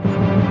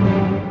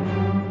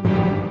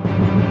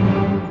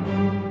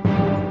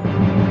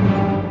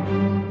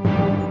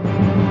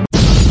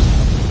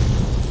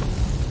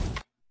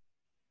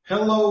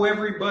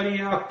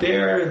everybody out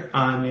there.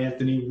 I'm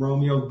Anthony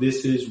Romeo.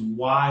 This is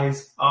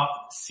Wise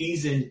Up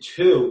Season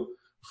 2.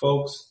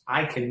 Folks,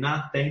 I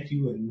cannot thank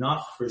you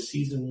enough for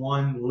Season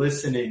 1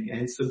 listening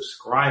and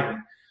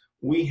subscribing.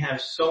 We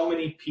have so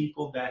many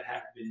people that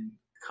have been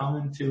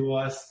coming to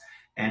us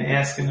and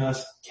asking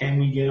us, can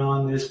we get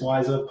on this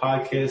Wise Up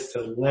podcast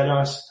to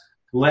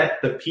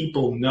let the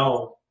people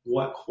know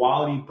what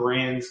quality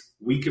brands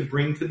we could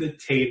bring to the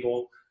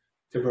table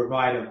to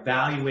provide a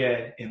value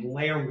add in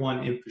layer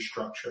 1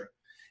 infrastructure.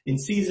 In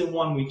Season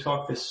 1, we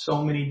talked to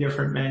so many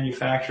different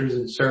manufacturers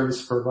and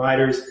service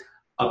providers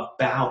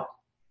about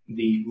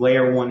the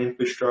layer 1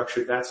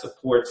 infrastructure that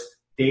supports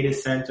data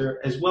center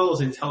as well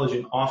as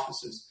intelligent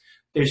offices.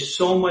 There's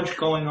so much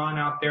going on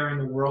out there in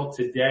the world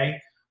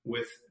today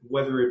with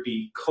whether it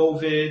be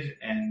COVID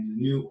and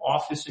the new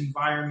office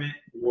environment,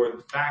 or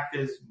the fact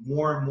is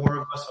more and more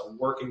of us are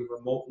working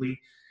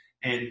remotely.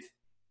 And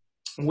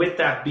with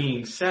that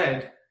being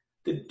said,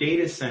 the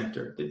data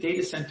center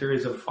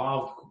has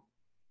evolved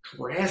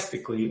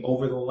drastically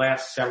over the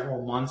last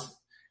several months,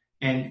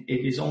 and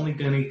it is only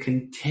going to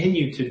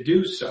continue to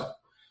do so.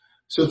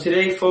 So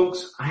today,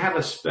 folks, I have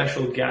a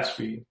special guest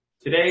for you.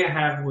 Today I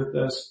have with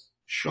us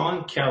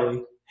Sean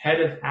Kelly,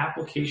 Head of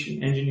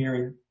Application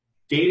Engineering,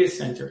 Data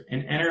Center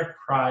and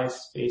Enterprise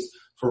Space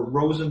for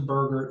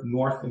Rosenberger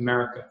North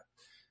America.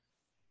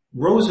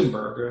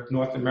 Rosenberger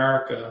North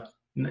America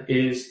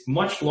is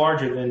much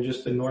larger than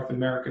just the North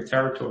America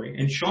territory.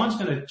 And Sean's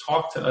going to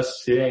talk to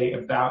us today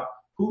about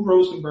who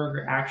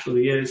Rosenberger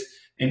actually is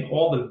and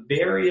all the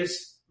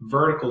various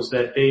verticals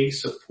that they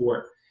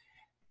support.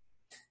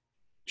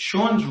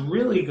 Sean's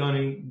really going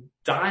to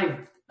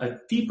dive a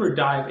deeper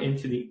dive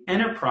into the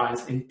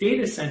enterprise and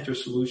data center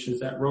solutions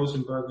that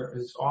Rosenberger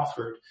has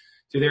offered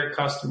to their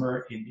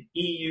customer in the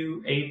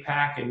EU,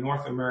 APAC, and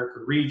North America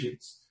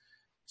regions.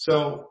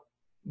 So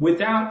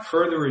without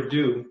further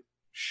ado,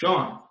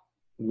 Sean,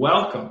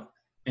 welcome,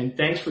 and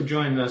thanks for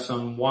joining us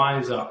on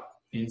Wise Up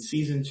in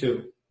Season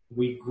 2.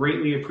 We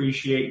greatly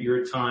appreciate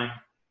your time.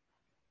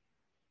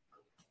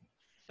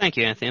 Thank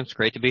you, Anthony. It's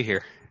great to be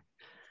here.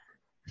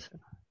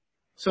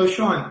 So,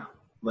 Sean,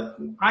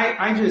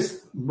 I just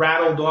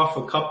rattled off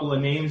a couple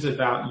of names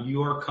about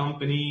your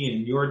company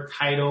and your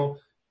title.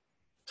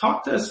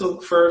 Talk to us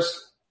first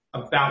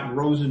about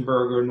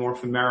Rosenberger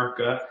North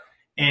America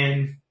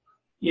and,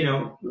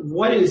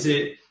 what is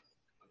it,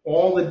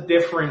 all the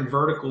different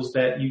verticals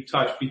that you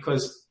touch,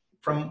 because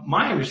from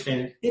my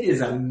understanding, it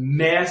is a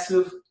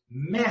massive,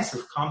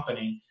 massive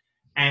company,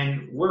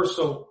 and we're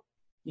so,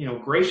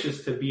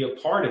 gracious to be a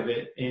part of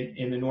it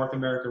in the North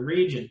American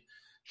region.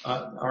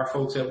 Our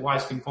folks at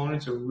Wise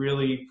Components are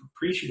really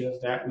appreciative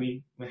that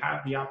we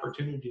have the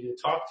opportunity to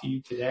talk to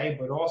you today,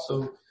 but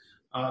also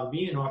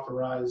be an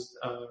authorized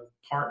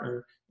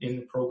partner in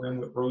the program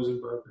with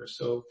Rosenberger.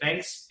 So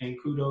thanks and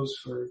kudos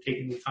for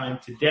taking the time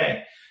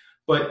today.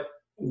 But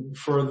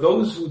for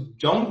those who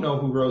don't know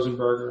who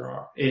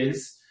Rosenberger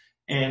is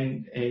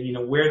and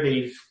where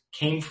they've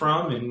came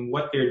from and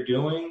what they're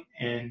doing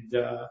and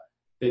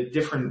the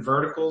different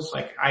verticals,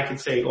 like I could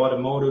say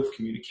automotive,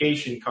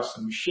 communication,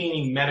 custom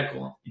machining,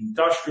 medical,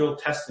 industrial,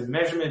 test and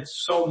measurement,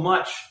 so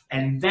much.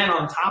 And then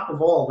on top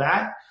of all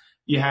that,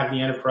 you have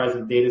the enterprise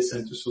and data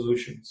center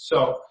solutions.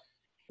 So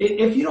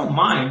if you don't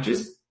mind,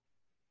 just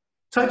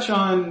touch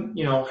on,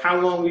 how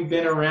long we've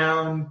been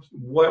around,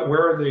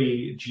 where are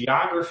the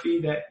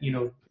geography that,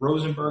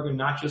 Rosenberger,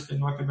 not just in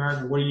North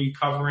America, what are you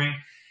covering?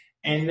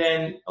 And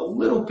then a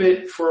little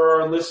bit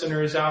for our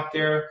listeners out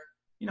there,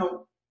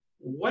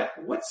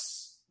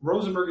 what's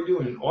Rosenberger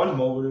doing in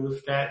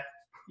automotive that,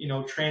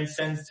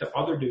 transcends to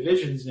other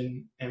divisions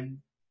and,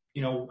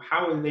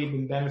 how have they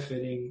been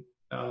benefiting,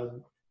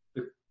 the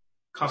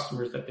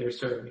customers that they're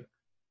serving?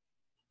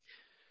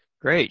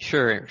 Great.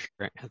 Sure,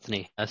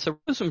 Anthony. So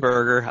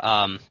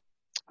Rosenberger,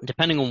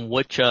 depending on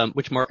which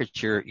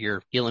markets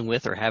you're dealing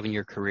with or having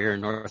your career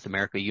in North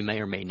America, you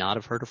may or may not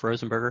have heard of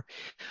Rosenberger.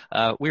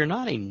 We are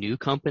not a new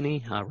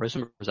company.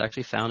 Rosenberger was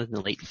actually founded in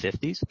the late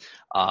 50s,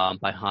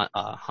 by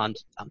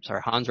Hans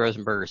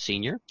Rosenberger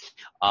Sr.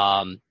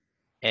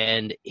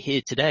 And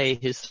today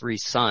his three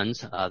sons,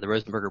 the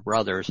Rosenberger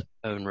brothers,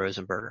 own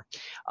Rosenberger.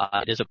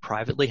 It is a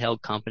privately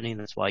held company, and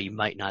that's why you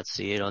might not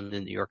see it on the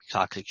New York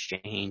Stock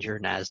Exchange or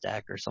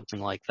NASDAQ or something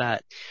like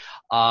that.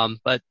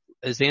 But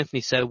as Anthony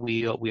said,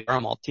 we are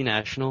a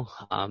multinational.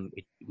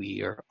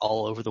 We are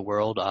all over the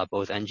world,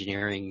 both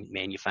engineering,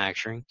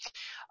 manufacturing.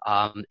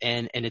 And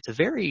it's a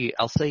very,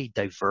 I'll say,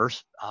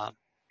 diverse,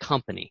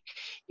 company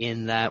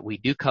in that we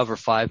do cover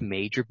 5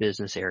 major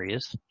business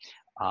areas.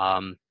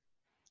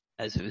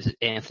 As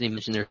Anthony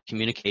mentioned, there's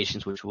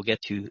communications, which we'll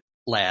get to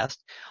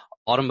last,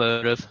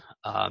 automotive,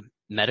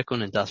 medical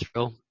and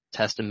industrial,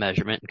 test and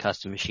measurement, and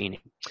custom machining.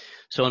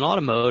 So in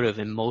automotive,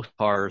 in most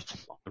cars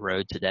on the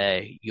road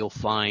today, you'll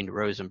find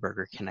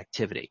Rosenberger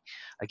connectivity.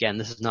 Again,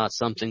 this is not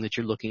something that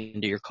you're looking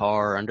into your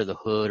car under the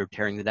hood or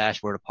tearing the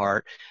dashboard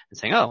apart and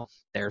saying, oh,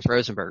 there's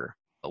Rosenberger,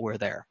 but we're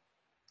there.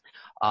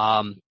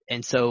 And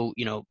so,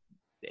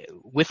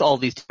 with all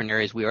these different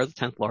areas, we are the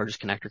 10th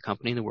largest connector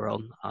company in the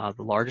world,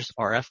 the largest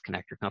RF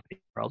connector company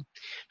in the world.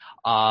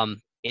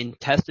 In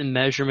test and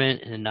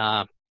measurement and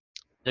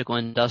medical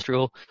and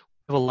industrial,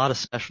 we have a lot of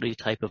specialty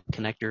type of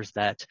connectors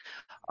that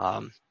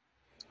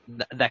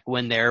go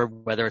in there,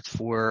 whether it's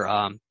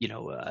for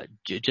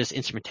just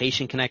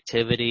instrumentation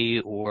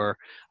connectivity or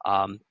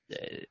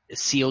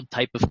sealed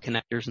type of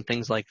connectors and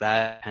things like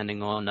that,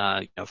 depending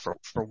on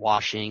for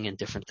washing and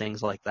different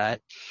things like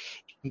that.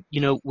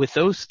 With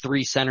those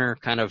three center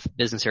kind of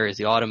business areas,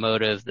 the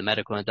automotive, the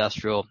medical,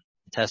 industrial,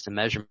 test and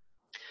measurement,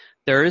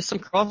 there is some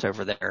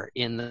crossover there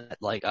in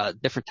the,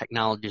 different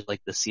technologies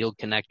like the sealed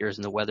connectors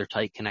and the weather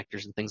tight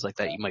connectors and things like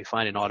that you might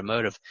find in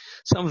automotive.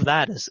 Some of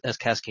that has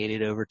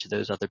cascaded over to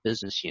those other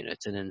business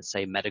units. And then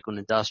say medical and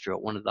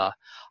industrial, one of the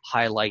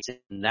highlights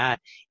in that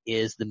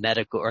is the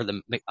medical or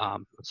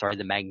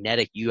the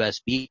magnetic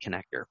USB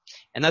connector.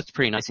 And that's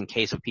pretty nice in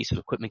case a piece of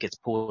equipment gets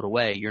pulled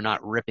away. You're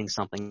not ripping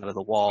something out of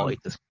the wall.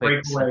 Like this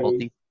quick, simple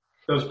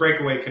those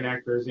breakaway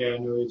connectors, yeah, I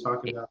know what you're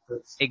talking about.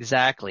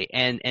 Exactly.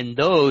 And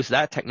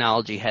that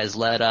technology has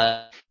led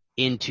us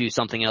into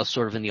something else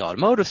sort of in the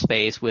automotive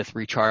space with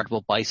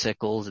rechargeable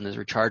bicycles and those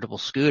rechargeable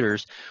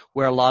scooters,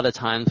 where a lot of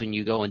times when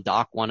you go and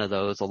dock one of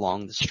those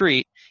along the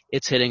street,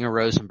 it's hitting a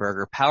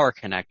Rosenberger power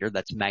connector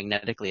that's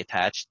magnetically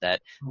attached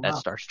that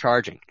starts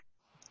charging.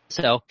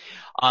 So,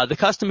 the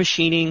custom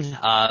machining,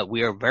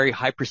 we are very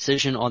high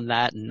precision on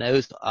that, and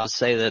I'll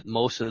say that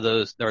most of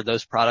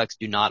those products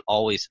do not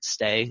always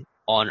stay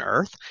on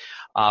Earth.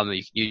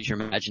 You can use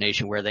your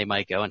imagination where they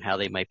might go and how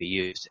they might be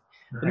used.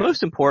 Right. The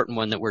most important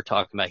one that we're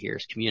talking about here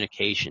is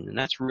communication, and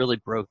that's really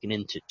broken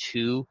into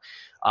two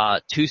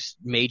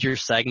major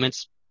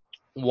segments.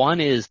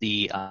 One is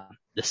the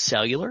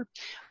cellular.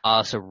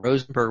 So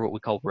Rosenberger, what we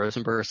call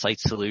Rosenberger Site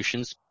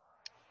Solutions,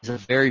 is a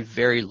very,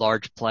 very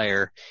large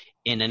player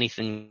in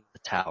anything the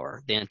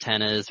tower, the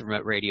antennas, the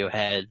remote radio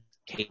head,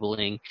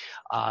 cabling,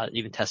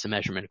 even test and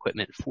measurement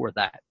equipment for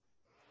that.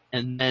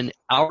 And then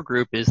our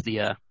group is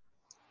the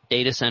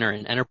data center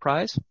and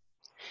enterprise.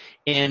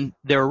 And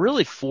there are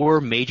really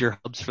four major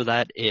hubs for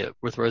that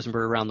with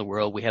Rosenberg around the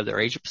world. We have their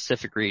Asia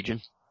Pacific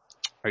region,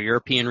 our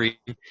European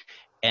region,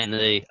 and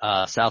the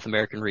South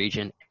American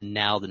region, and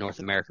now the North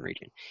American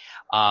region.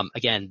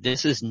 Again,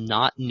 this is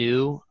not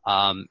new.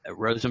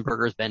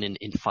 Rosenberger has been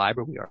in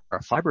fiber. We are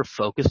a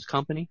fiber-focused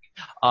company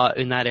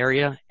in that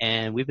area,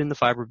 and we've been in the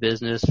fiber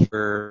business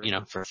for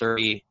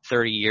 30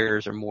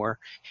 years or more,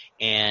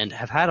 and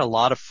have had a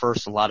lot of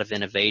firsts, a lot of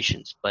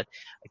innovations. But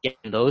again,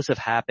 those have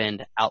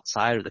happened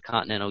outside of the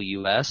continental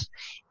U.S.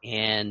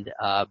 And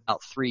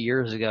about 3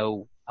 years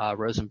ago, the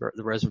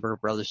Rosenberger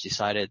brothers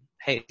decided,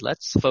 hey,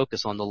 let's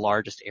focus on the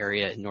largest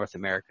area in North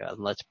America, and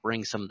let's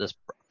bring some of this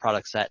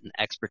product set and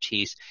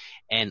expertise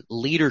and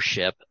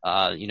leadership,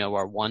 our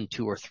position 1,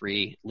 2, or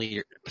 3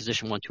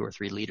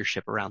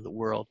 leadership around the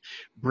world,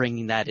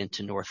 bringing that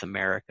into North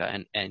America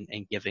and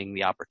giving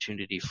the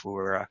opportunity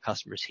for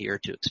customers here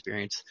to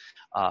experience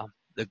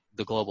the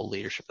global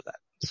leadership of that.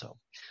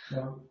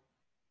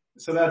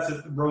 So that's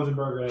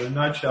Rosenberger in a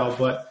nutshell.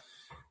 But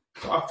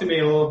talk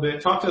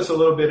to us a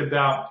little bit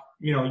about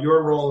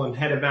your role in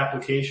head of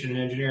application and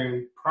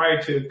engineering. Prior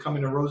to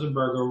coming to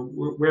Rosenberger,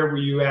 where were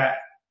you at?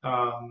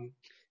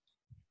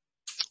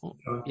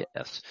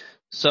 Yes.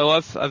 So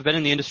I've been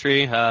in the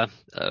industry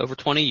over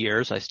 20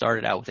 years. I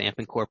started out with AMP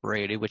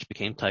Incorporated, which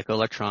became Tyco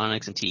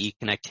Electronics and TE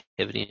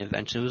Connectivity, and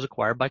eventually was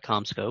acquired by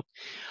CommScope.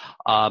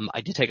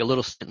 I did take a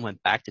little stint and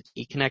went back to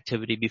TE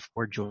Connectivity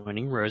before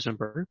joining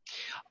Rosenberger.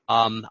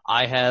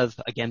 I have,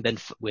 again, been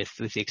with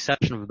the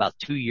exception of about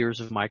 2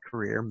 years of my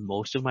career,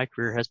 most of my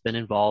career has been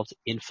involved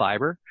in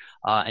fiber,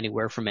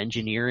 anywhere from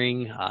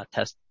engineering,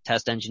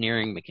 test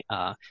engineering,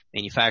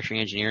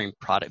 manufacturing engineering,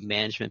 product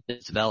management,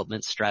 business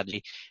development,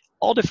 strategy,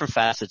 all different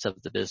facets of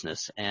the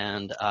business.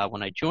 And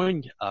when I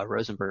joined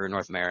Rosenberger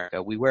North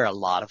America, we wear a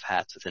lot of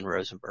hats within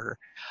Rosenberger.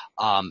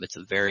 It's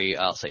a very,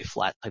 I'll say,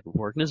 flat type of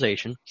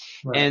organization.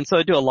 Right. And so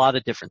I do a lot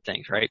of different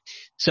things, right?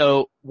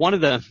 So one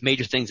of the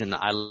major things that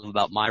I love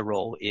about my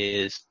role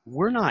is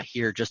we're not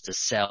here just to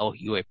sell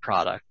you a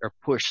product or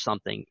push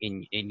something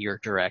in your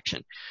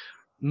direction.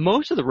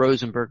 Most of the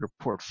Rosenberger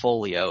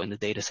portfolio in the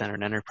data center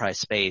and enterprise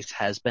space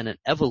has been an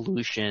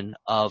evolution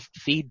of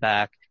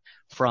feedback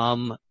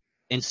from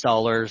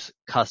installers,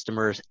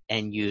 customers,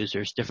 end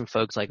users, different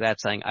folks like that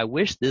saying, I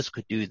wish this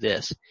could do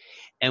this.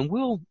 And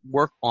we'll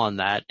work on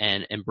that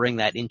and bring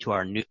that into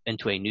a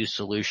new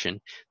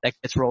solution that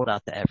gets rolled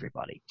out to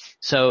everybody.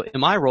 So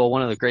in my role,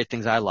 one of the great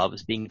things I love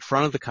is being in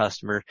front of the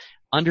customer,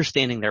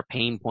 understanding their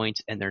pain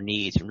points and their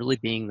needs, and really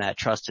being that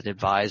trusted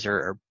advisor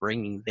or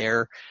bringing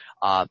their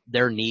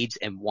needs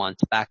and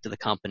wants back to the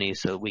company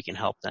so that we can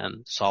help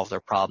them solve their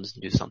problems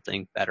and do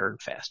something better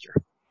and faster.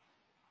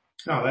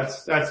 Oh,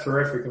 that's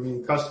terrific. I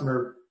mean,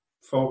 customer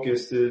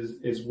focused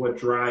is what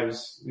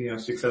drives,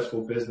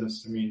 successful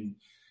business. I mean,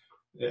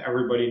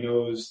 everybody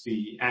knows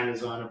the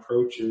Amazon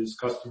approach is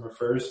customer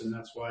first, and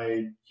that's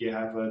why you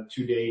have a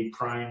 2-day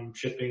prime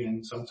shipping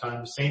and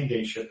sometimes same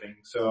day shipping.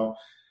 So,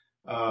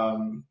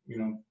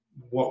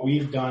 what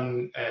we've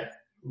done at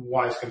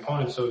Wise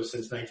Components, so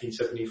since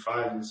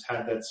 1975, has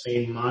had that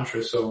same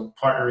mantra. So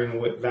partnering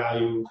with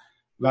value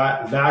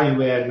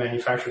add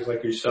manufacturers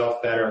like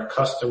yourself that are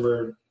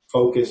customer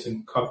focused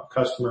and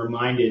customer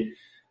minded,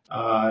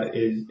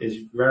 is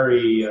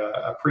very,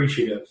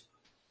 appreciative.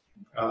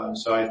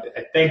 So I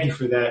thank you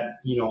for that,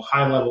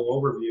 high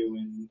level overview.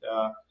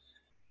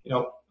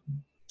 And,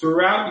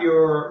 throughout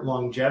your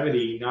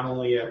longevity, not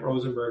only at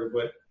Rosenberger,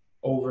 but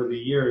over the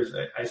years,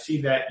 I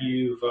see that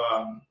you've,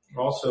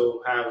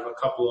 also have a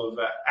couple of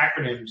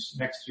acronyms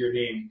next to your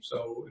name.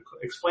 So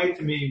explain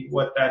to me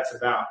what that's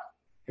about,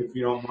 if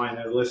you don't mind,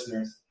 the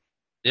listeners.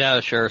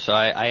 Yeah, sure. So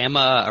I am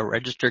a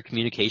registered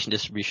communication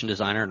distribution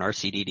designer in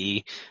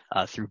RCDD,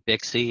 through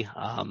BICSI.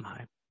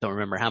 I don't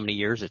remember how many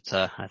years.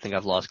 I think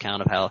I've lost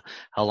count of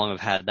how long I've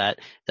had that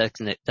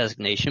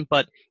designation,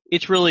 but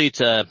it's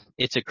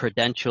a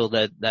credential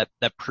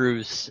that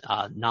proves,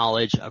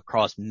 knowledge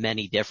across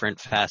many different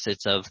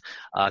facets of,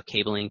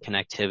 cabling,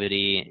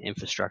 connectivity,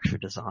 infrastructure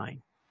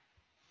design.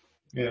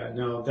 Yeah,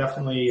 no,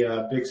 definitely,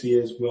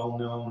 BICSI is well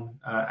known,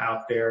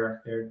 out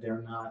there.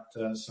 They're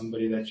not,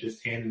 somebody that's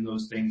just handing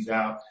those things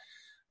out.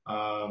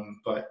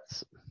 But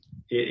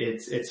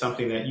it's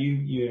something that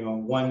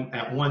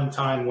at one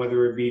time,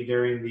 whether it be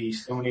during the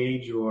Stone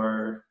Age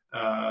or,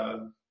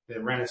 the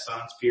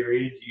Renaissance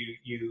period,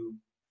 you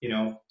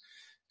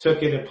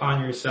took it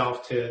upon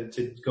yourself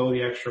to go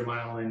the extra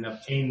mile and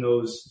obtain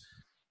those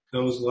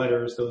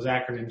letters, those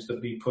acronyms to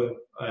be put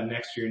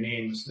next to your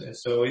names.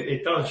 So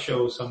it does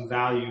show some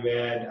value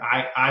add.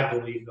 I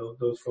believe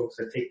those folks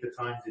that take the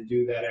time to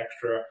do that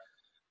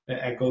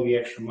go the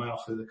extra mile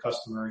for the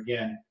customer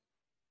again.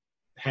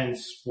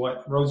 Hence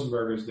what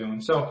Rosenberger is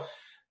doing. So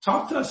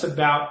talk to us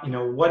about,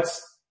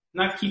 what's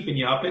not keeping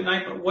you up at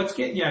night, but what's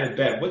getting you out of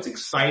bed? What's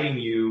exciting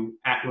you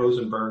at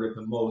Rosenberger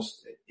the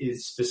most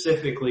is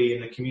specifically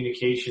in the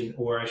communication,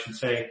 or I should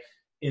say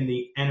in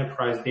the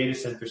enterprise data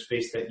center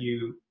space that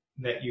you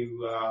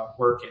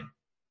work in.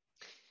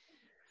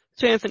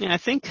 So Anthony, I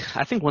think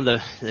one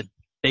of the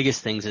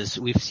biggest things is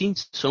we've seen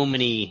so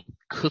many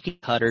cookie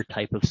cutter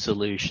type of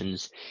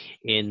solutions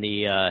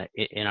in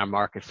our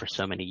market for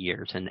so many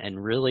years,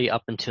 and really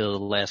up until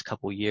the last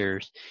couple of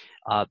years,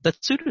 that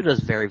suited us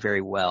very,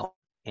 very well.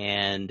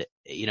 And,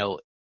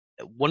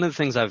 one of the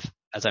things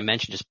as I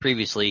mentioned just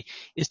previously,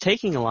 is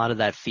taking a lot of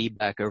that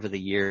feedback over the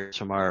years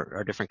from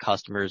our different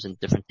customers and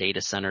different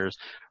data centers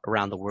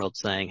around the world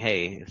saying,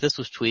 hey, if this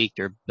was tweaked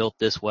or built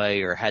this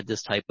way or had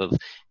this type of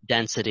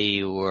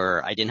density,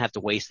 or I didn't have to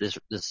waste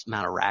this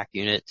amount of rack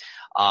unit,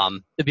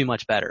 it'd be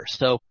much better.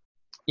 So,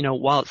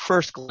 while at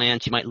first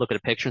glance you might look at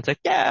a picture and say,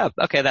 yeah,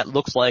 okay, that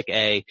looks like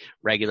a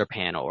regular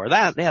panel, or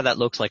that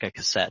looks like a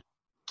cassette.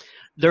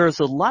 There's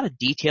a lot of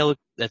detail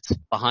that's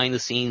behind the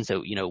scenes that,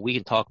 we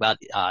can talk about,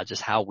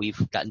 just how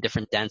we've gotten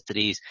different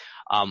densities.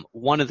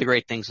 One of the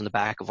great things on the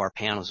back of our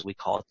panels, we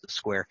call it the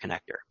square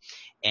connector.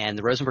 And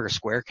the Rosenberger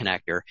square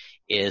connector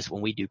is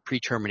when we do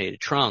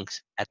pre-terminated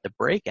trunks at the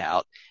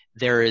breakout,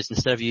 there is,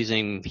 instead of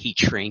using heat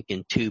shrink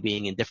and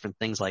tubing and different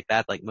things like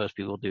that, like most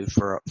people do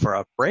for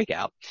a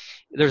breakout,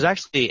 there's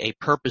actually a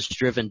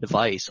purpose-driven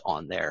device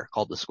on there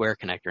called the square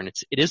connector, and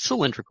it is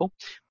cylindrical,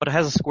 but it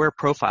has a square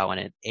profile in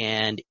it.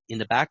 And in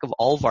the back of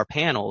all of our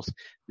panels,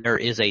 there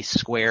is a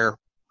square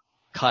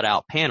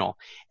cutout panel.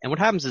 And what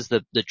happens is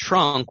the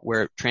trunk,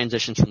 where it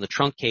transitions from the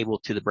trunk cable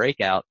to the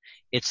breakout,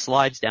 it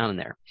slides down in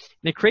there,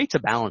 and it creates a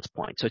balance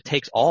point. So it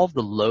takes all of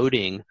the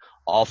loading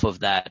off of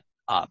that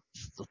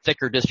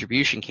thicker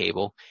distribution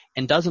cable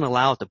and doesn't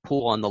allow it to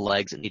pull on the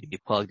legs that need to be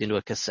plugged into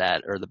a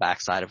cassette or the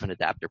backside of an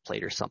adapter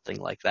plate or something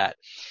like that.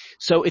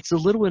 So it's the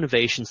little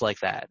innovations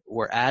like that.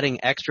 We're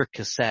adding extra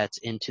cassettes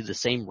into the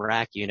same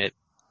rack unit,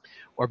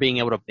 or being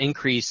able to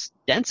increase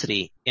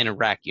density in a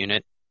rack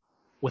unit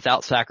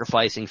without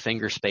sacrificing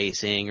finger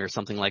spacing or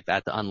something like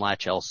that to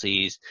unlatch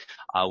LCs,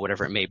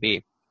 whatever it may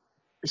be.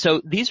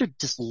 So these are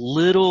just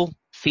little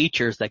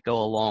features that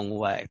go a long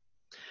way.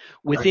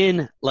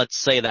 Within, let's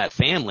say, that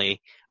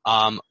family,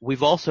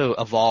 we've also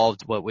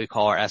evolved what we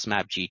call our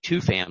SMAP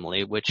G2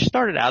 family, which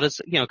started out as,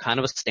 kind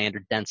of a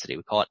standard density.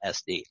 We call it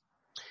SD.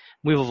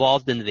 We've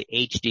evolved into the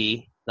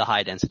HD, the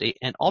high density,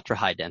 and ultra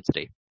high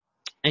density.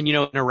 And, in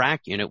a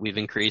rack unit, we've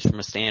increased from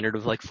a standard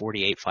of like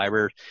 48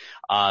 fiber,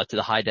 to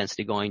the high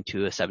density going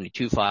to a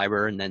 72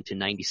 fiber, and then to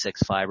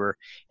 96 fiber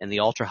in the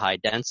ultra high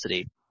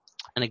density.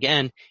 And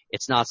again,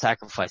 it's not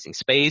sacrificing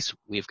space.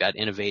 We've got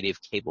innovative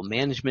cable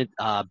management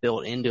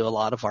built into a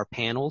lot of our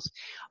panels.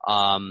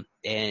 And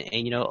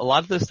a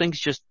lot of those things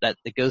just that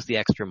goes the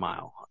extra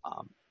mile.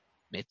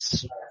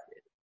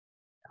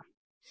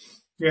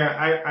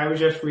 Yeah, I was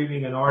just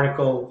reading an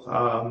article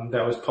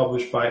that was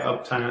published by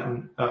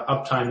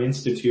Uptime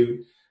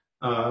Institute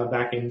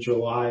back in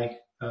July.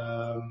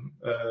 I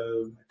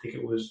think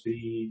it was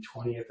the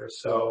 20th or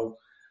so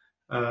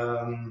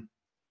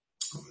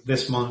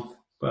this month.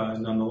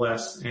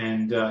 Nonetheless,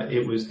 and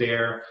it was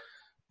their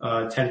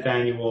 10th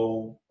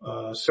annual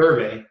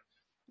survey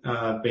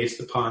based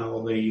upon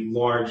all the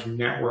large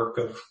network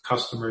of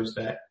customers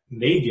that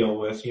they deal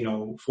with,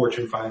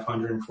 Fortune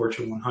 500 and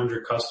Fortune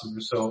 100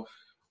 customers. So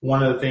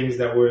one of the things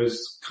that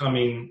was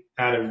coming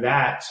out of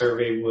that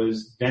survey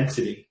was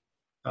density.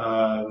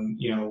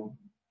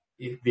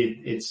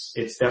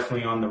 It's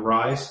definitely on the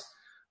rise.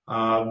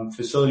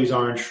 Facilities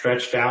aren't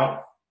stretched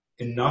out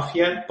enough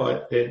yet,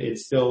 but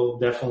it's still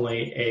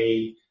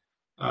definitely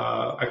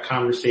a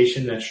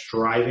conversation that's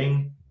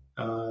driving,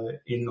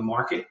 in the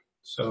market.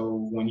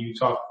 So when you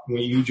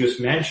just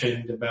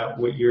mentioned about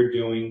what you're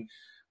doing,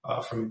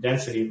 from a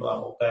density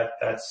level,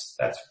 that's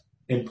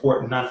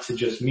important, not to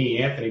just me,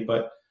 Anthony,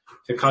 but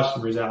to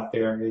customers out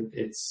there.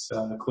 It's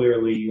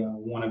clearly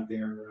one of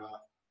their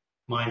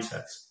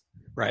mindsets.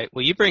 Right.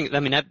 Well,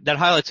 that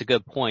highlights a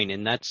good point.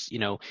 And that's,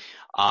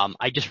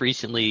 I just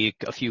recently,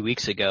 a few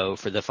weeks ago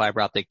for the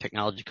Fiber Optic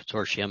Technology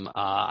Consortium,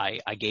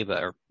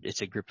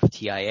 it's a group of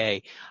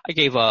TIA. I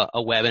gave a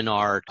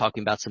webinar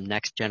talking about some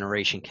next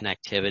generation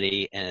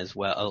connectivity and as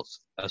well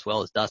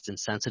as dust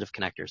insensitive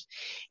connectors.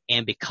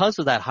 And because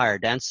of that higher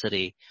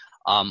density,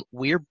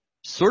 we're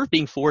sort of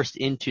being forced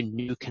into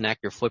new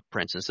connector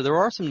footprints. And so there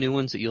are some new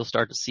ones that you'll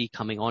start to see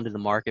coming onto the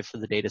market for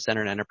the data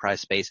center and enterprise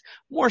space,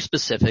 more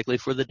specifically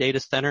for the data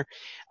center.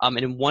 And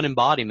in one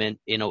embodiment,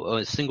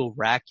 a single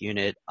rack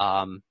unit,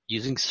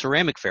 using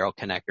ceramic ferrule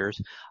connectors,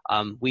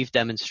 we've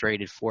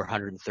demonstrated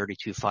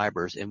 432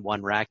 fibers in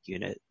one rack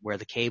unit where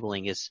the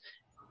cabling is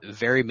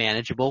very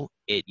manageable.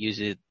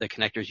 The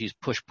connectors use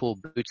push-pull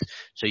boots,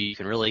 so you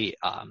can really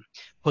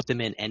put them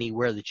in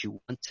anywhere that you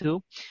want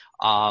to.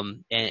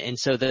 And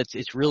so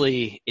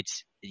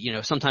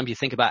sometimes you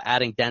think about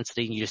adding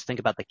density and you just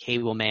think about the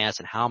cable mass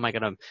and how am I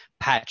going to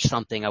patch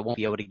something? I won't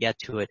be able to get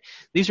to it.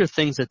 These are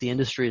things that the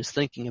industry is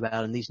thinking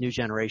about, and these new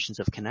generations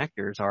of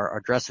connectors are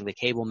addressing the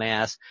cable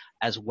mass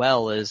as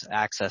well as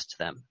access to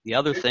them. The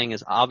other thing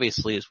is,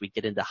 obviously, as we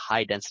get into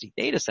high density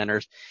data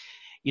centers,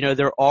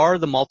 there are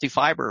the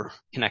multi-fiber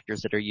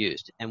connectors that are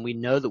used, and we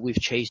know that we've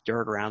chased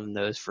dirt around in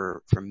those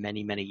for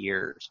many, many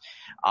years.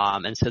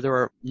 And so there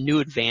are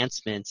new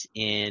advancements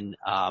in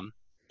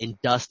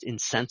dust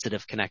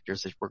insensitive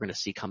connectors that we're going to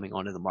see coming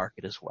onto the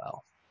market as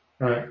well.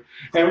 Right.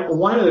 And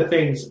one of the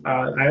things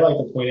I like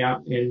to point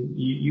out, and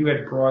you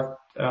had brought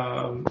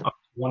up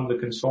one of the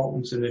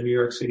consultants in the New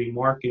York City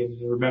market, and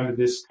I remember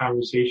this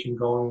conversation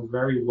going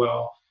very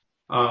well.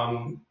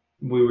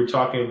 We were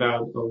talking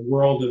about a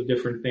world of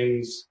different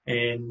things,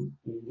 and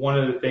one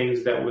of the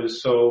things that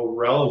was so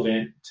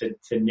relevant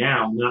to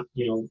now, not,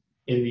 in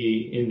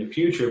the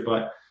future,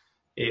 but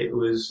it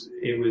was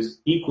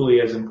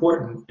equally as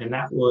important, and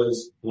that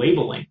was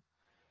labeling.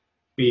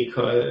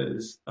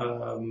 Because,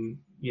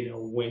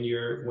 when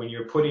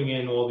you're putting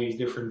in all these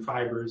different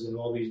fibers and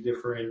all these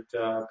different,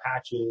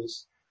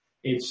 patches,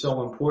 it's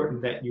so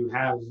important that you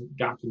have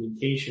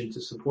documentation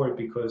to support,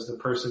 because the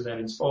person that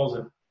installs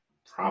it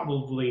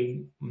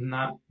probably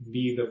not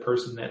be the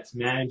person that's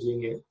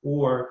managing it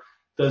or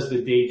does the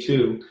day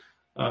two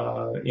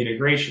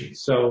integration.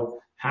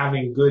 So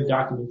having good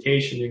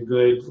documentation and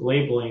good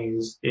labeling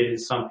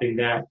is something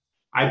that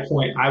I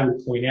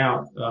would point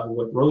out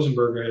what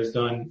Rosenberger has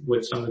done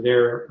with some of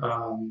their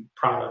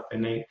product,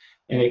 and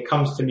it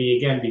comes to me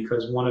again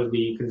because one of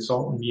the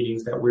consultant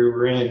meetings that we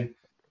were in,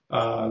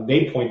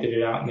 they pointed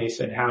it out, and they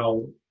said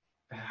how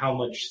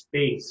much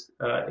space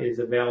is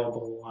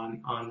available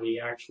on the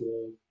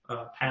actual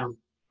panel.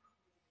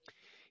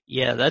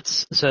 Yeah,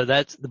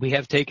 we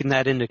have taken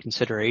that into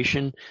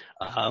consideration.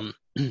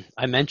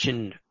 I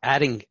mentioned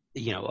adding,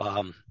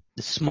 the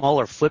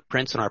smaller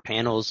footprints on our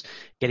panels,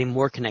 getting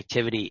more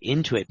connectivity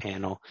into a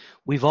panel.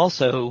 We've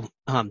also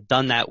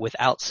done that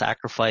without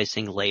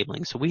sacrificing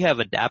labeling. So we have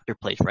adapter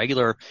plates,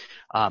 regular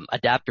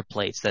adapter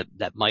plates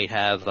that might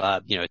have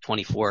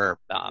 24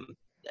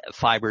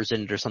 fibers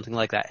in it or something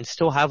like that, and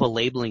still have a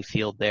labeling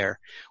field there,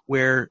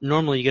 where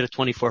normally you get a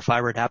 24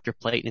 fiber adapter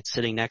plate and it's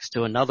sitting next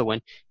to another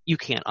one. You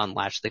can't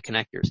unlatch the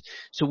connectors.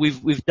 So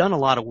we've done a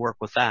lot of work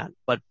with that.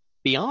 But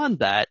beyond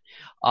that,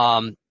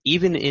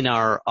 even in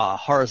our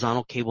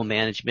horizontal cable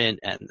management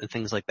and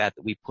things like that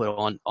we put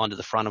onto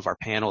the front of our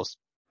panels,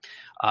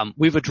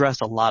 we've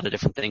addressed a lot of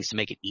different things to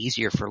make it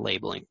easier for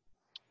labeling.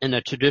 And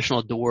the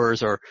traditional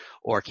doors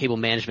or cable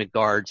management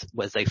guards,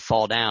 as they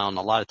fall down,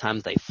 a lot of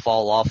times they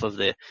fall off of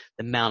the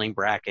mounting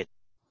bracket.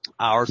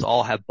 Ours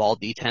all have ball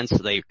detents, so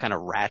they kind of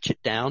ratchet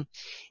down.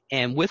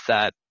 And with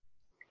that,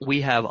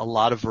 we have a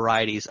lot of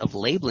varieties of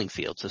labeling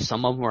fields. So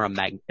some of them are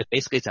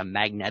basically it's a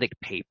magnetic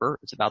paper.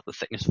 It's about the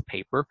thickness of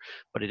paper,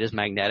 but it is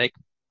magnetic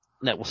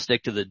that will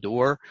stick to the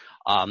door.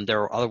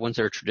 There are other ones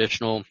that are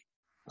traditional,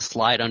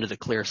 slide under the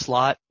clear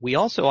slot. We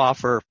also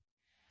offer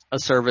a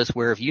service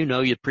where if your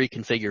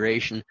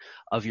pre-configuration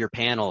of your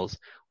panels,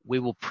 we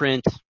will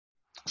print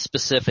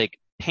specific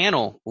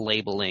panel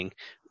labeling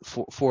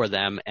for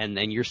them, and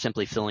then you're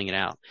simply filling it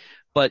out.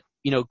 But,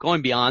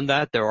 going beyond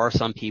that, there are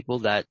some people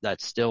that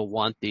still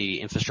want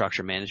the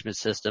infrastructure management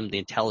system, the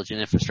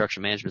intelligent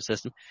infrastructure management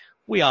system.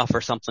 We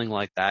offer something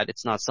like that.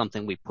 It's not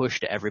something we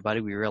push to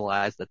everybody. We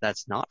realize that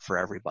that's not for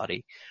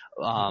everybody.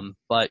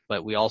 But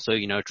we also,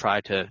 try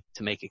to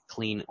make it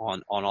clean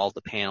on all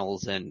the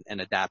panels and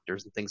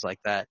adapters and things like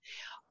that.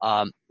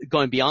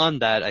 Going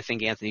beyond that, I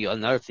think, Anthony,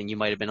 another thing you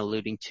might have been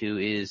alluding to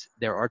is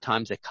there are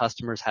times that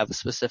customers have a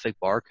specific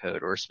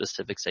barcode or a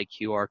specific, say,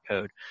 QR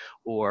code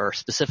or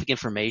specific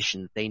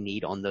information that they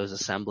need on those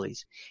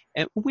assemblies.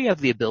 And we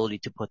have the ability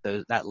to put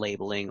that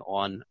labeling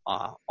on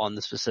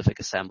the specific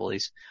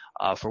assemblies,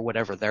 for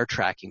whatever their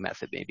tracking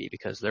method may be,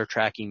 because their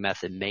tracking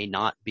method may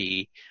not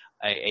be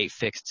a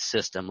fixed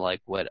system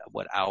like what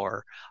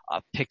our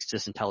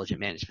Pyxis intelligent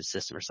management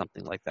system or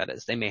something like that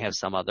is. They may have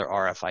some other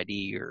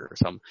RFID or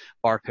some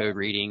barcode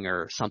reading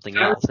or something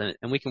else,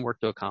 and we can work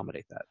to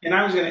accommodate that. And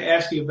I was going to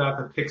ask you about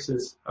the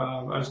Pyxis.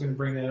 I was going to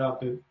bring that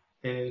up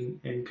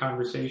in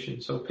conversation.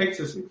 So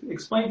Pyxis,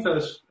 explain to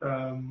us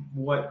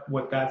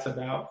what that's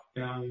about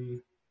a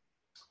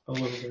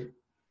little bit.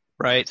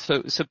 Right.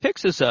 So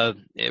Pyxis,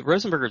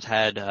 Rosenberger's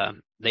had,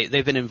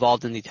 they've been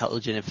involved in the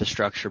intelligent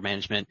infrastructure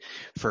management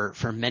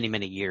for many,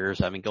 many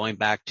years. I mean, going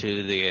back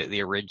to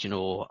the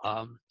original,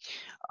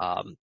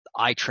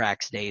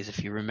 iTrax days,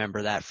 if you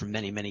remember that from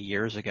many, many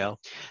years ago.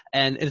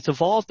 And it's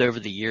evolved over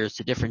the years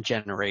to different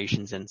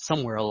generations, and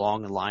somewhere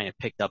along the line it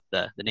picked up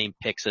the name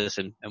Pyxis.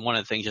 And one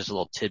of the things, just a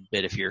little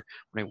tidbit, if you're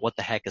wondering what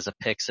the heck is a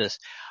Pyxis,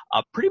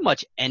 pretty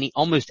much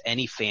almost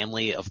any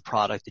family of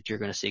product that you're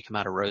going to see come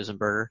out of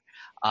Rosenberger,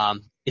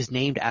 is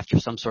named after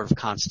some sort of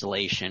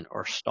constellation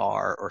or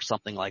star or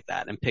something like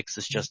that. And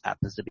Pyxis just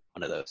happens to be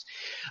one of those.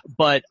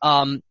 But,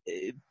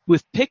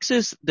 with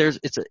Pyxis,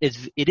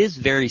 it is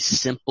very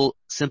simple,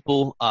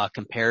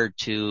 compared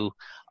to,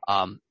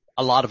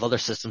 a lot of other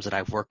systems that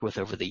I've worked with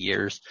over the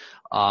years.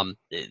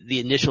 The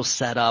initial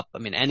setup, I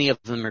mean, any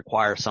of them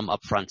require some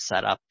upfront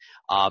setup,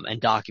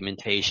 and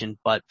documentation,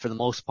 but for the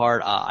most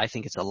part, I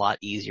think it's a lot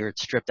easier.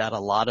 It's stripped out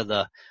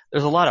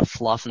there's a lot of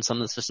fluff in some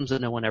of the systems that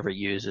no one ever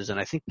uses, and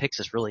I think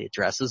Pyxis really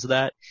addresses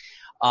that.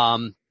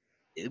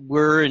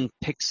 We're in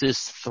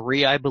Pyxis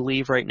 3, I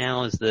believe, right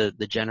now is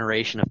the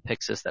generation of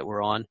Pyxis that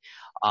we're on.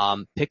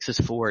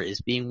 Pyxis 4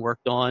 is being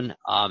worked on,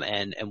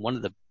 and one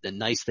of the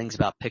nice things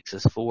about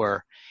Pyxis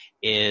 4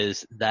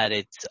 is that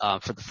it's,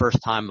 for the first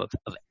time of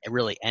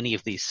really any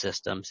of these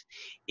systems,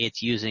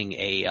 it's using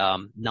a,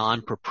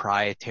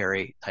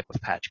 non-proprietary type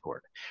of patch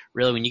cord.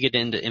 Really, when you get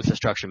into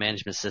infrastructure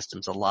management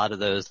systems, a lot of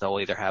those, they'll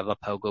either have a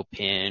pogo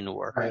pin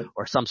or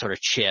some sort of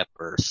chip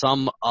or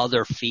some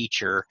other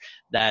feature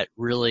that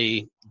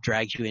really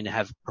drags you in to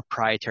have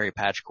proprietary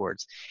patch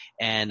cords.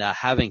 And,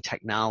 having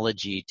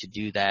technology to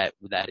do that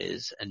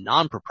is a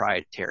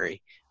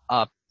non-proprietary,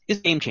 is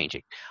game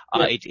changing.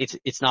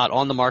 It's not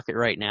on the market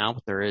right now,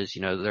 but there's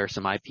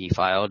some IP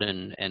filed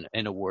and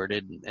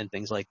awarded and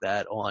things like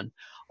that on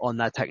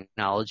that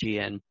technology.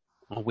 And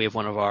we have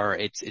one of our,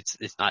 it's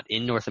not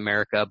in North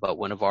America, but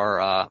one of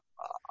our,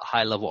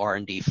 high level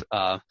R&D,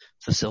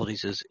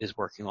 facilities is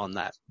working on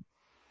that.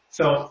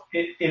 So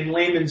in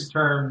layman's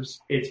terms,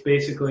 it's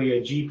basically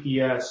a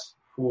GPS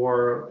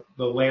for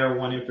the layer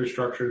 1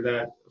 infrastructure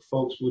that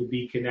folks would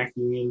be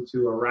connecting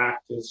into a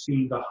rack to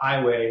see the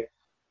highway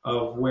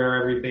of where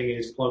everything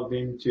is plugged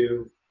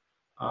into,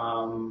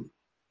 and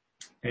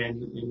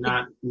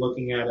not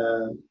looking at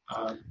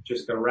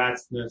just a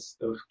rat's nest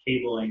of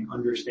cabling,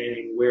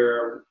 understanding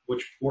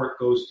which port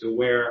goes to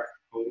where,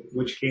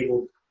 which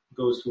cable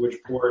goes to which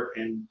port,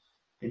 and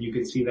you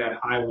can see that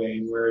highway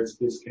and where it's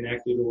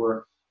disconnected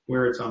or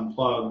where it's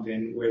unplugged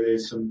and where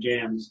there's some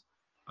jams.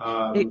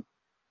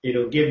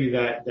 It'll give you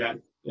that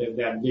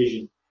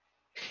vision.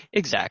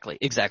 Exactly.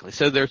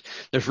 So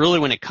there's really,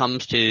 when it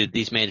comes to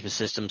these management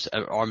systems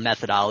or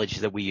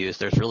methodologies that we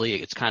use,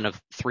 it's kind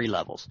of 3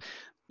 levels.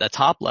 The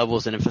top level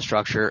is an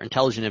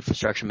intelligent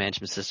infrastructure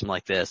management system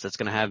like this that's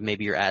going to have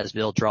maybe your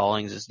as-built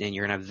drawings, and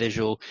you're going to have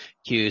visual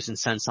cues and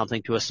send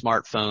something to a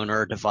smartphone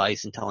or a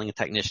device and telling a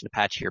technician to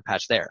patch here,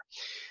 patch there.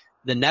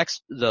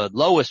 The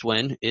lowest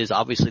one is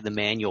obviously the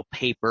manual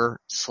paper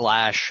 /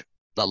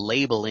 the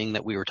labeling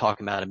that we were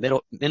talking about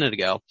a minute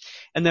ago.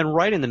 And then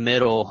right in the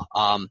middle,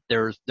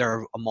 there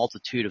are a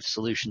multitude of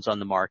solutions on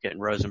the market, and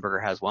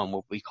Rosenberger has one,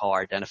 what we call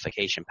our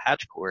identification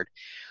patch cord,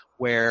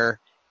 where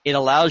it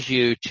allows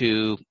you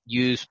to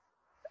use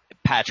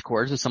patch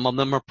cords, and some of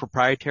them are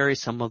proprietary,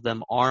 some of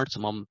them aren't.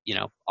 Some of them,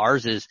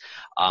 ours is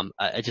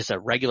just a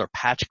regular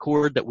patch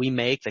cord that we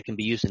make that can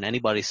be used in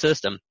anybody's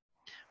system.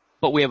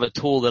 But we have a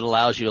tool that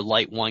allows you to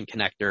light one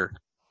connector,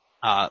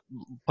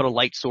 put a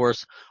light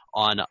source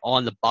on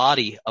the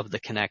body of the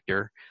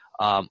connector,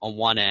 on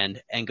one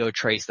end, and go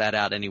trace that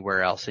out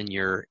anywhere else in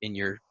your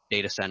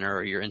data center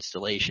or your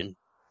installation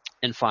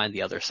and find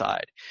the other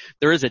side.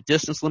 There is a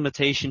distance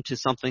limitation to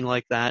something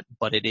like that,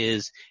 but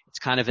it's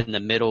kind of in the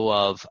middle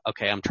of,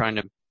 okay, I'm trying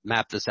to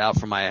map this out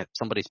from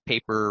somebody's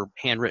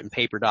handwritten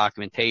paper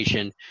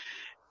documentation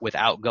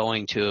without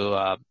going to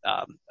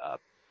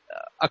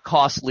a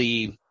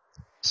costly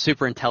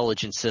super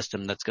intelligent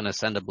system that's going to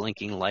send a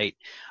blinking light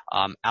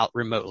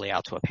remotely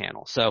out to a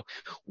panel. So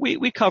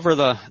we cover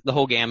the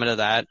whole gamut of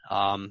that.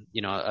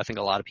 I think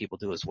a lot of people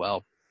do as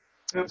well.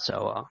 Yeah.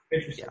 So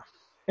interesting. Yeah.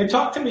 And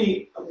talk to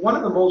me, one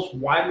of the most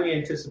widely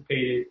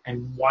anticipated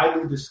and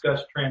widely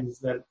discussed trends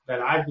that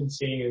I've been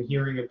seeing and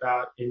hearing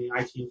about in the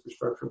IT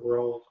infrastructure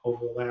world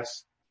over the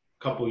last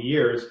couple of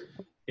years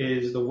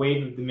is the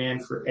wave of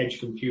demand for edge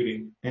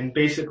computing. And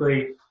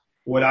basically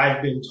what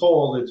I've been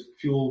told, it's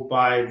fueled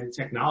by the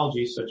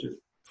technology such as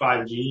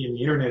 5G and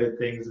the Internet of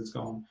Things that's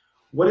going.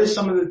 What is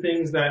some of the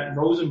things that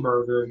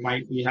Rosenberger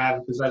might be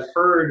having? Because I've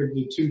heard of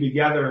the two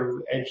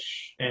together,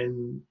 Edge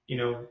and,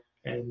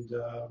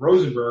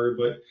 Rosenberger,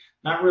 but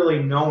not really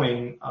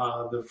knowing,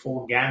 the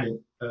full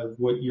gamut of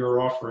what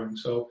you're offering.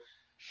 So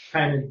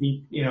kind of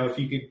deep, if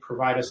you could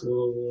provide us a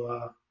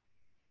little,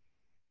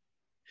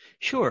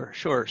 Sure.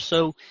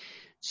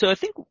 So I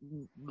think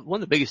one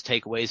of the biggest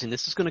takeaways, and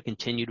this is going to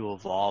continue to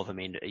evolve. I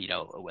mean,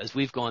 as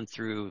we've gone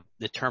through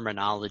the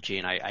terminology,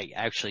 and I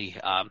actually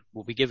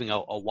will be giving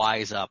a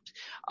Wise Up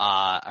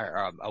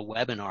or a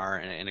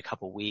webinar in a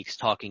couple of weeks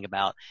talking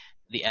about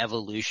the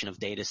evolution of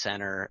data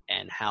center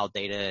and how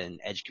data and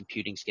edge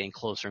computing is getting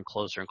closer and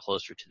closer and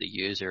closer to the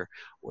user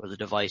or the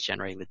device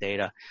generating the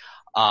data.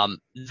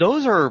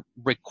 Those are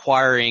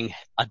requiring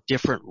a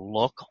different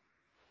look,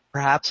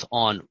 perhaps,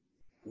 on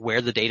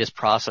where the data is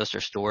processed or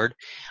stored,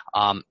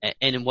 and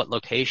in what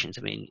locations.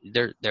 I mean,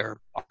 they're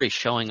already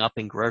showing up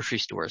in grocery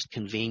stores,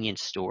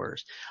 convenience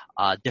stores,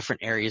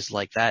 different areas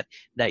like that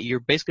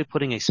you're basically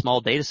putting a small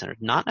data center,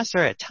 not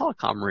necessarily a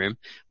telecom room,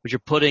 but you're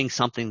putting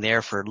something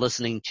there for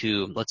listening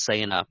to, let's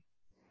say in a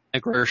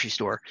grocery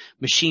store,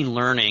 machine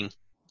learning,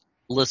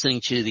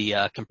 listening to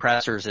the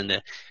compressors and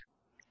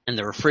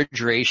the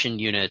refrigeration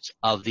units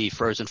of the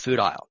frozen food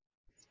aisle,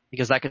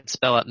 because that could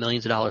spell out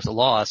millions of dollars of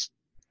loss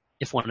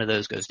if one of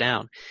those goes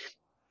down.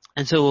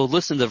 And so we'll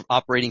listen to the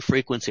operating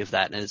frequency of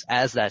that. And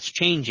as that's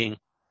changing,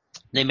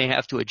 they may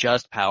have to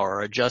adjust power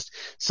or adjust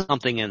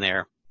something in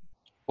there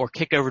or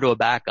kick over to a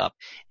backup.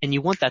 And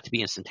you want that to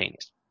be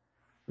instantaneous.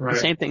 Right.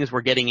 The same thing as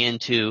we're getting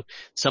into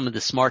some of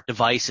the smart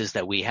devices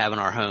that we have in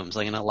our homes,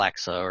 like an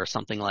Alexa or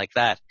something like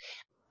that.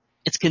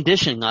 It's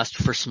conditioning us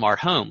for smart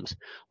homes,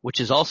 which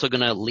is also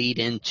going to lead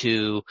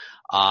into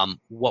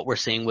what we're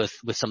seeing with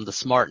some of the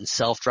smart and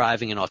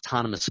self-driving and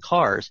autonomous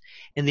cars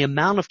and the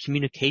amount of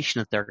communication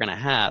that they're going to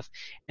have.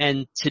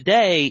 And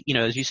today,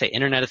 as you say,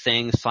 Internet of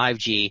Things,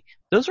 5G,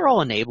 those are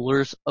all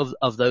enablers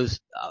of those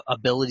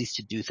abilities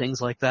to do things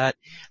like that.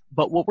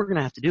 But what we're going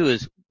to have to do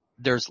is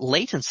there's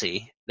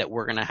latency that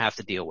we're going to have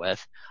to deal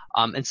with.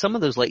 And some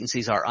of those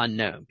latencies are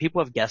unknown.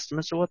 People have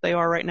guesstimates of what they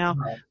are right now,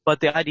 right. But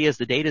the idea is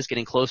the data is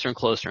getting closer and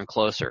closer and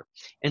closer.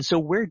 And so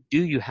where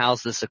do you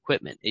house this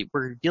equipment?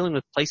 We're dealing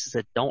with places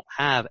that don't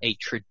have a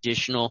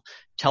traditional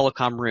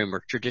telecom room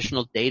or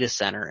traditional data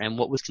center. And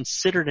what was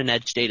considered an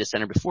edge data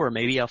center before,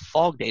 maybe a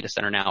fog data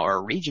center now or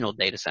a regional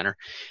data center,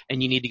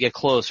 and you need to get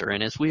closer.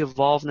 And as we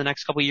evolve in the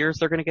next couple of years,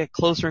 they're going to get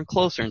closer and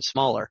closer and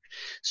smaller.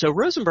 So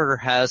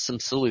Rosenberger has some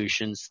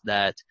solutions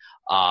that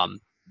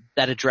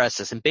address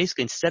this. And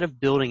basically, instead of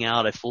building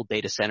out a full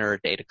data center or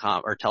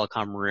datacom or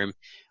telecom room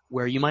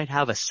where you might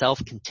have a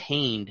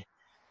self-contained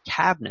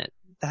cabinet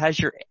that has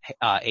your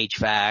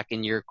HVAC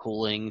and your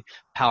cooling,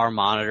 power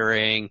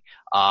monitoring,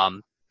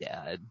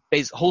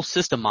 whole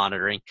system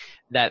monitoring,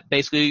 that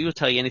basically will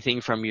tell you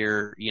anything from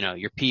your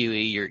PUE,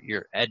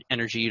 your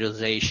energy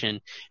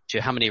utilization,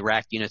 to how many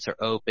rack units are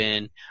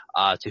open,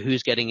 to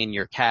who's getting in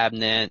your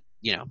cabinet,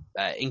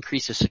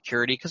 increases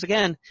security. Because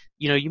again,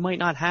 you might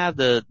not have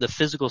the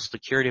physical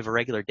security of a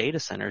regular data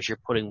center as you're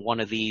putting one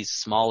of these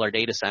smaller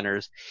data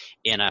centers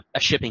in a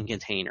shipping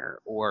container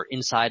or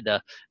inside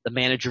the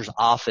manager's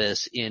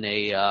office in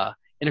a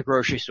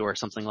grocery store or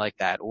something like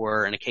that,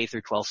 or in a K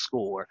through 12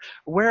 school, or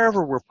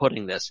wherever we're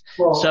putting this.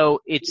 Well, so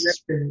it's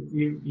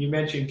you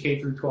mentioned K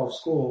through 12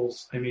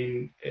 schools. I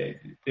mean,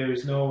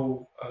 there's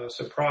no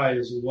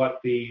surprise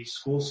what the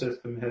school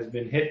system has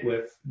been hit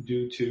with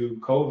due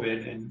to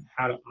COVID, and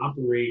how to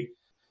operate,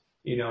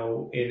 in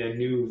a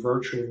new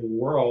virtual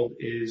world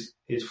is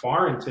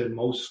foreign to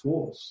most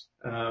schools.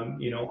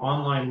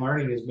 Online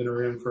learning has been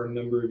around for a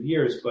number of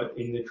years, but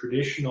in the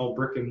traditional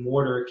brick and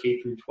mortar K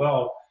through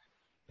 12,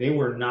 they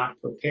were not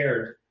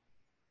prepared,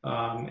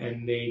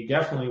 and they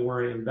definitely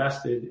weren't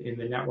invested in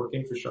the network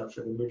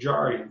infrastructure. The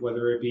majority,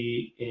 whether it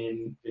be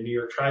in the New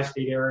York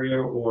tri-state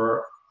area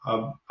or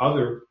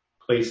other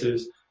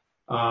places,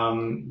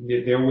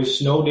 there was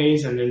snow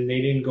days, and then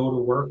they didn't go to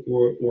work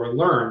or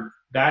learn.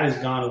 That has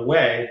gone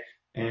away,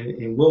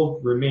 and will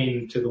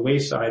remain to the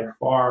wayside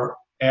long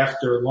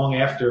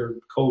after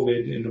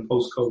COVID, in the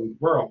post-COVID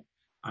world.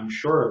 I'm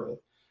sure of it,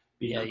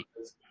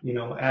 because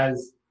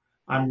as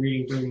I'm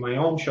reading through my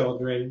own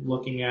children,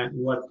 looking at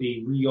what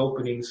the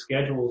reopening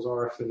schedules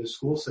are for the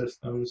school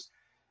systems.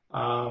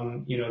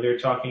 They're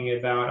talking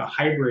about a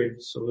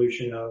hybrid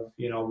solution of,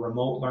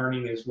 remote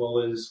learning as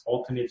well as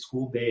alternate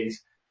school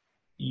days.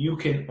 You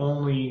can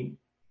only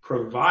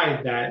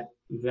provide that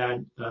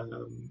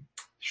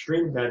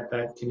stream,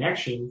 that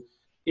connection,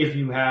 if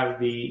you have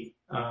the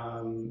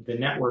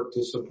network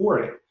to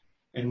support it.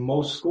 And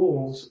most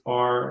schools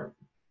are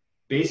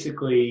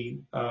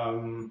basically,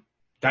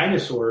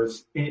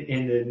 dinosaurs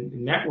in the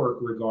network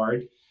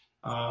regard.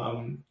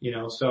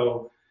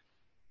 So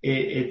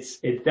it's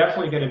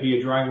definitely going to be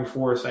a driving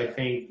force, I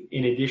think,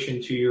 in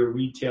addition to your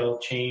retail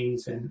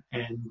chains and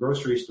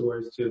grocery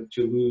stores to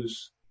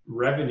lose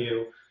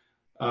revenue.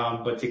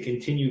 but to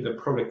continue the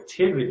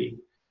productivity,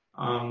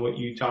 what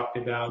you talked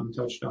about and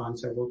touched on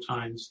several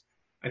times,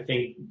 I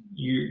think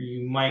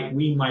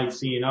we might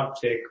see an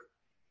uptick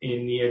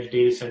in the edge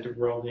data center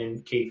world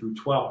in K through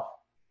 12.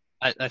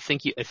 I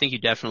think you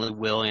definitely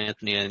will,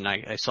 Anthony. And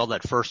I saw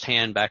that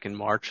firsthand back in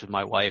March with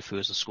my wife, who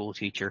is a school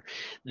teacher.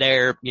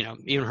 There,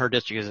 even her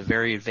district is a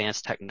very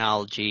advanced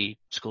technology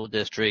school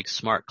district,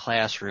 smart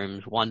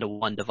classrooms,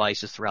 1-to-1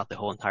 devices throughout the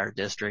whole entire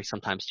district,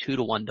 sometimes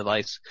 2-to-1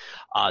 device,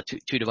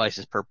 two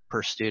devices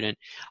per student.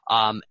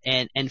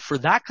 And for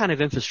that kind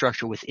of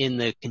infrastructure within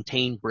the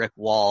contained brick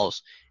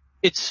walls,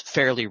 it's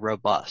fairly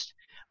robust.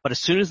 But as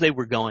soon as they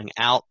were going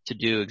out to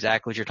do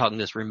exactly what you're talking,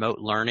 this remote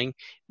learning,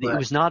 right,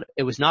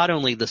 it was not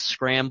only the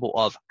scramble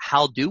of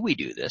how do we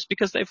do this,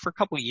 because for a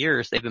couple of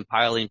years they've been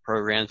piloting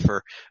programs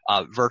for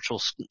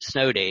virtual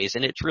snow days,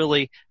 and it's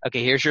really,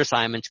 okay, here's your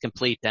assignments,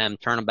 complete them,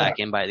 turn them back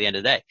in by the end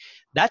of the day.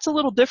 That's a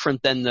little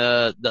different than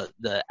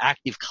the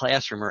active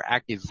classroom or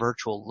active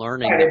virtual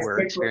learning that we're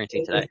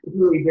experiencing today. It's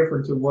really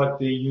different to what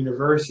the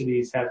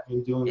universities have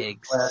been doing.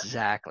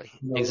 Exactly.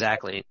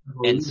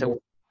 And so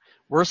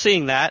we're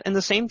seeing that, and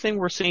the same thing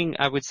we're seeing,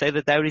 I would say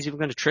that is even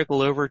going to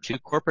trickle over to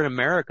corporate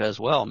America as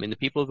well. I mean, the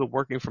people who have been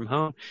working from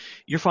home,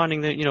 you're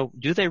finding that,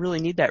 do they really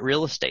need that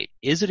real estate?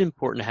 Is it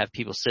important to have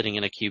people sitting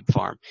in a cube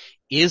farm?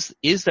 Is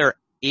the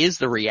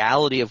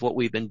reality of what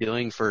we've been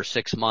doing for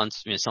 6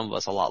 months, some of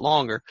us a lot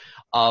longer,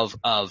 of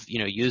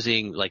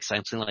using like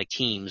something like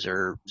Teams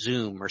or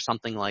Zoom or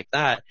something like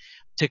that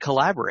to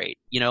collaborate?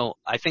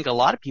 I think a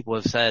lot of people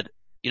have said,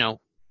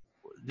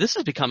 this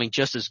is becoming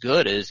just as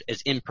good as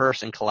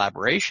in-person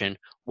collaboration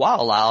while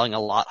allowing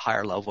a lot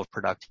higher level of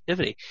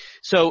productivity.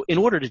 So in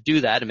order to do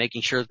that and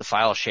making sure that the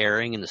file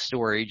sharing and the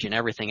storage and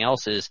everything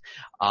else is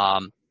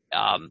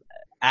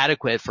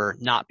adequate for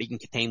not being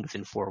contained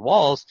within 4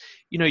 walls,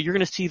 you're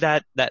going to see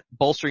that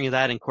bolstering of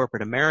that in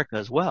corporate America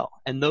as well.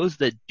 And those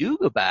that do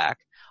go back,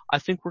 I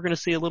think we're going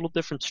to see a little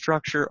different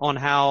structure on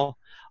how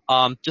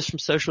just from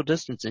social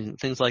distancing and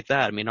things like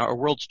that. I mean, our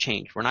world's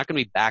changed. We're not going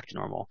to be back to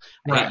normal.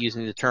 I hate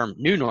using the term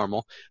new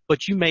normal,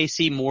 but you may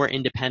see more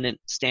independent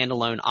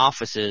standalone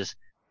offices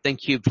than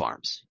cube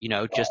farms,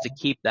 just to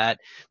keep that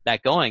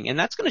going. And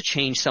that's going to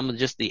change some of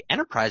just the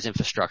enterprise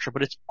infrastructure,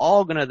 but it's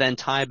all going to then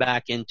tie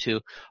back into,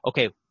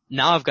 okay,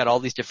 now I've got all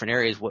these different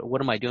areas. What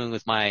am I doing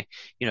with my,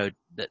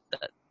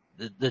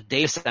 the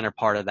data center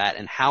part of that,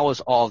 and how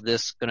is all of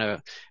this going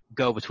to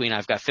go between,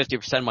 I've got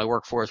 50% of my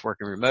workforce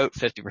working remote,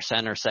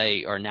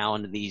 50% are now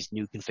into these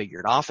new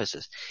configured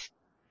offices.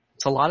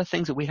 It's a lot of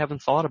things that we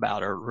haven't thought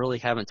about or really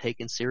haven't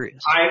taken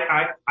serious.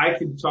 I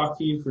could talk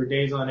to you for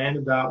days on end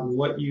about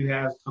what you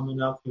have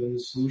coming up in the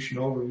solution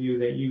overview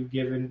that you've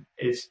given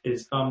is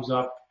thumbs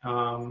up.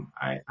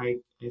 I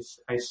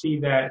see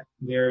that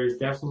there is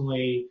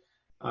definitely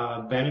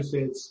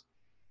benefits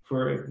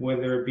for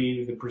whether it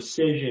be the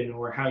precision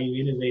or how you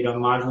innovate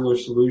on modular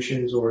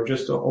solutions or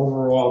just the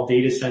overall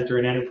data center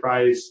and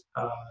enterprise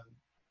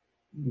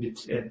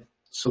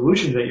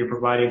solutions that you're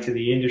providing to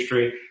the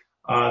industry.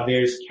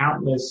 There's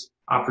countless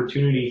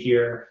opportunity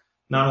here,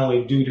 not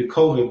only due to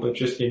COVID, but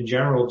just in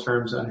general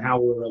terms on how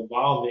we're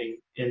evolving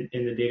in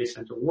the data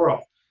center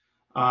world.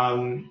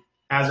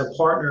 As a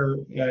partner,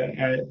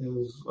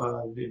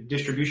 the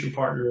distribution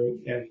partner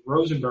at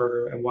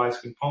Rosenberger and Wise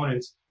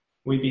Components,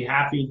 we'd be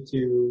happy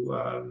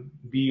to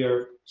be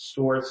a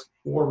source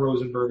for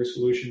Rosenberger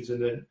solutions in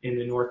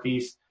the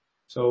Northeast.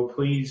 So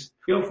please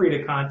feel free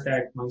to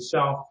contact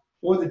myself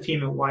or the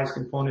team at Wise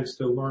Components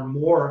to learn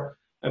more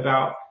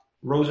about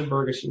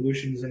Rosenberger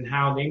solutions and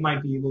how they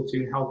might be able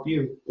to help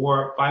you.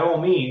 Or by all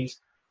means,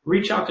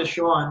 reach out to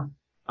Sean.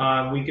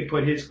 We could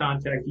put his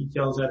contact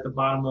details at the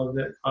bottom of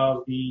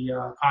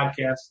the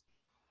podcast.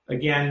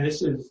 Again,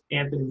 this is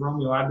Anthony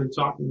Romeo. I've been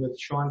talking with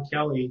Sean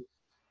Kelly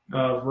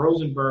of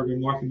Rosenberger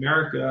in North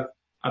America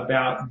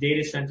about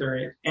data center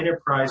and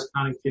enterprise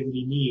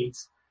connectivity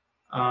needs.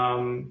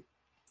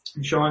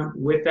 Sean,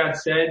 with that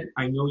said,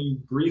 I know you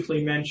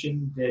briefly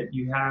mentioned that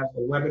you have a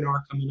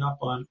webinar coming up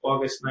on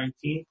August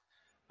 19th.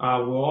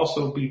 We'll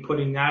also be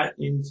putting that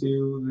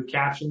into the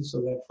caption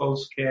so that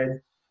folks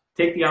can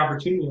take the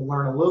opportunity to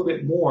learn a little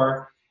bit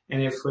more.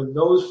 And if for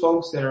those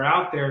folks that are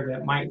out there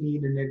that might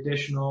need an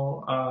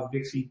additional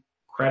BIXI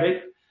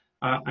credit,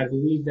 I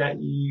believe that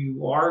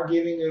you are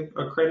giving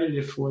a credit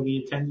if for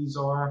the attendees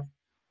are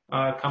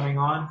coming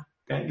on.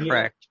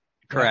 Correct.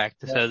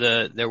 So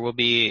there will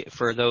be,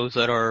 for those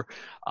that are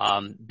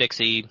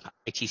BIXI,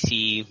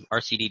 ITC,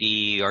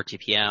 RCDD,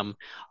 RTPM,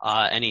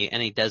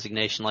 any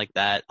designation like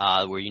that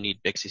where you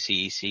need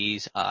BIXI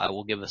CECs,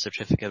 we'll give a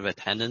certificate of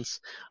attendance.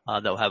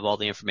 They'll have all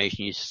the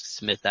information. You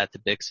submit that to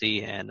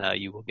BIXI, and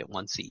you will get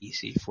 1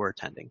 CEC for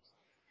attending.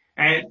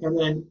 And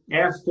then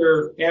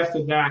after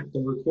that, the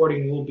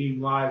recording will be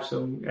live.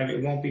 So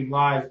it won't be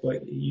live,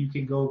 but you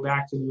can go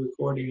back to the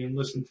recording and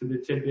listen to the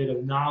tidbit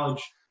of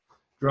knowledge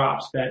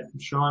drops that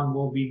Sean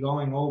will be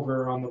going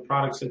over on the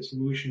products and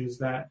solutions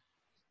that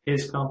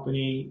his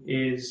company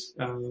is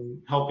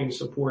helping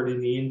support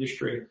in the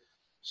industry.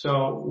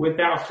 So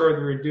without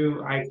further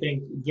ado, I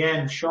thank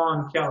again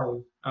Sean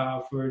Kelly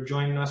for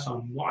joining us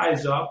on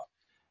Wise Up.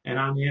 And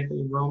I'm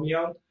Anthony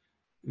Romeo.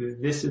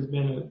 This has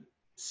been a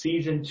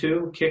season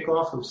 2,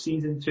 kickoff of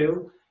season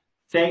 2.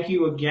 Thank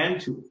you again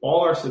to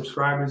all our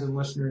subscribers and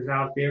listeners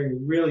out there. We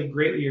really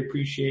greatly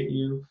appreciate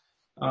you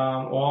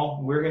all.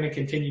 We're going to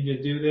continue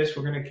to do this.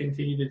 We're going to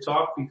continue to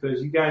talk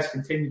because you guys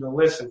continue to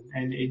listen,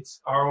 and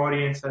our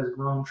audience has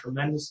grown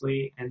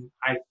tremendously, and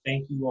I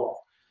thank you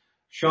all.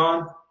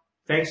 Sean,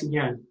 thanks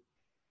again.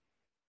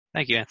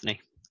 Thank you, Anthony.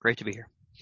 Great to be here.